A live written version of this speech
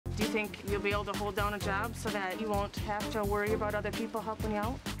think you'll be able to hold down a job so that you won't have to worry about other people helping you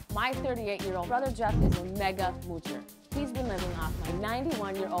out? My 38-year-old brother Jeff is a mega moocher. He's been living off my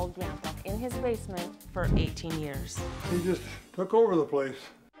 91-year-old grandpa in his basement for 18 years. He just took over the place.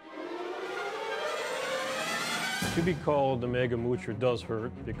 To be called the mega moocher does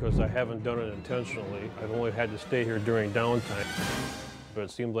hurt because I haven't done it intentionally. I've only had to stay here during downtime. But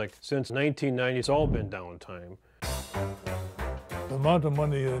it seems like since 1990, it's all been downtime. The amount of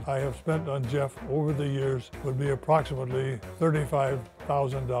money that I have spent on Jeff over the years would be approximately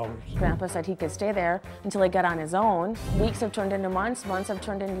 $35,000. Grandpa said he could stay there until he got on his own. Weeks have turned into months, months have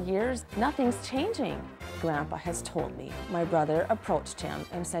turned into years. Nothing's changing. Grandpa has told me. My brother approached him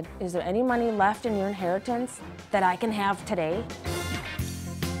and said, "Is there any money left in your inheritance that I can have today?"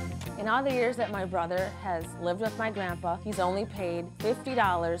 In all the years that my brother has lived with my grandpa, he's only paid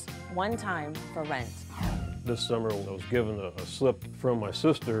 $50 one time for rent. This summer, I was given a slip from my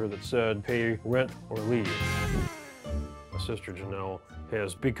sister that said, pay rent or leave. My sister Janelle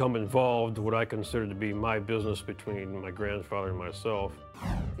has become involved in what I consider to be my business between my grandfather and myself.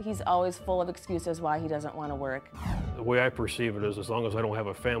 He's always full of excuses why he doesn't want to work. The way I perceive it is, as long as I don't have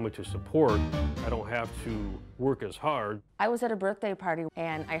a family to support, I don't have to work as hard. I was at a birthday party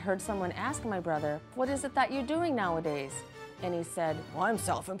and I heard someone ask my brother, "What is it that you're doing nowadays?" And he said, "Well, I'm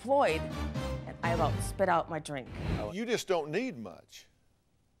self-employed." And I about spit out my drink. You just don't need much.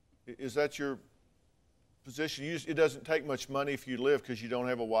 Is that your position? It doesn't take much money if you live because you don't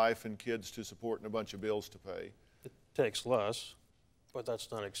have a wife and kids to support and a bunch of bills to pay. It takes less, but that's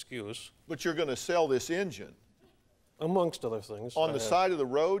not an excuse. But you're going to sell this engine. Amongst other things. On the side of the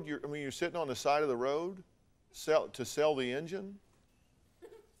road? You're sitting on the side of the road to sell the engine?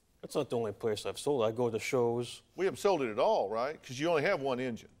 That's not the only place I've sold. I go to shows. We haven't sold it at all, right? Because you only have one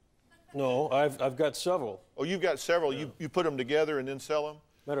engine. No, I've got several. Oh, you've got several. Yeah. You put them together and then sell them?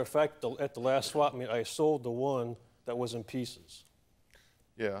 Matter of fact, at the last swap meet, I sold the one that was in pieces.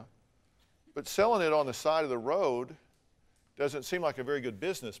 Yeah. But selling it on the side of the road doesn't seem like a very good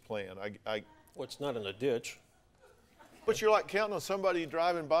business plan. Well, it's not in a ditch. But you're like counting on somebody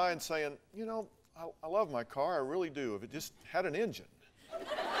driving by and saying, you know, I love my car, I really do, if it just had an engine.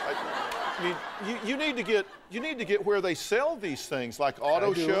 I mean, you need to get where they sell these things, like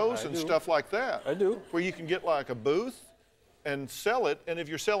auto shows and stuff like that. I do. Where you can get like a booth and sell it, and if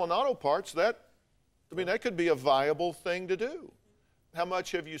you're selling auto parts, that could be a viable thing to do. How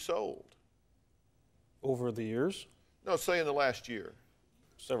much have you sold? Over the years? No, say in the last year.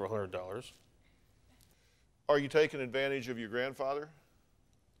 Several $100s. Are you taking advantage of your grandfather?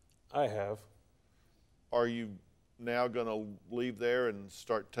 I have. Are you now going to leave there and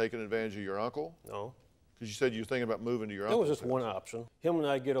start taking advantage of your uncle? No. Because you said you were thinking about moving to your uncle's That was just house. one option. Him and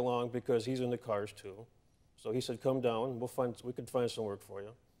I get along because he's into cars too. So he said, come down, we could find some work for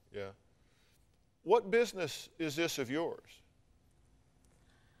you. Yeah. What business is this of yours?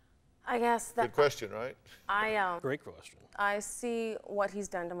 I guess that... Good question, right? Great question. I see what he's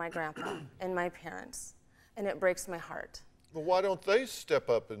done to my grandpa and my parents, and it breaks my heart. Well, why don't they step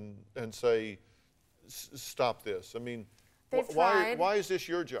up and say, stop this? I mean, why is this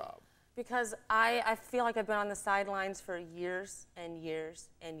your job? Because I feel like I've been on the sidelines for years and years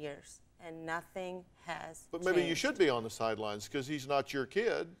and years, and nothing has But maybe changed. you should be on the sidelines because he's not your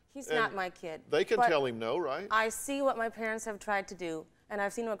kid. He's not my kid. They can but tell him no, right? I see what my parents have tried to do, and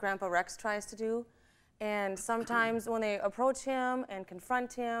I've seen what Grandpa Rex tries to do. And sometimes when they approach him and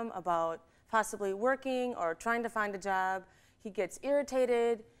confront him about possibly working or trying to find a job, he gets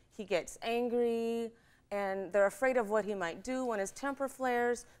irritated, he gets angry, and they're afraid of what he might do when his temper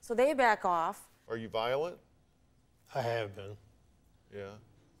flares, so they back off. Are you violent? I have been. Yeah.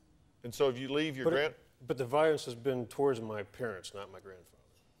 And so if you leave your But the violence has been towards my parents, not my grandfather.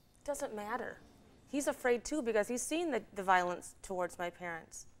 Doesn't matter. He's afraid too because he's seen the violence towards my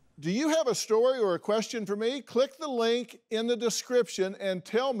parents. Do you have a story or a question for me? Click the link in the description and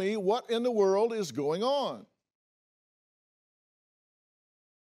tell me what in the world is going on.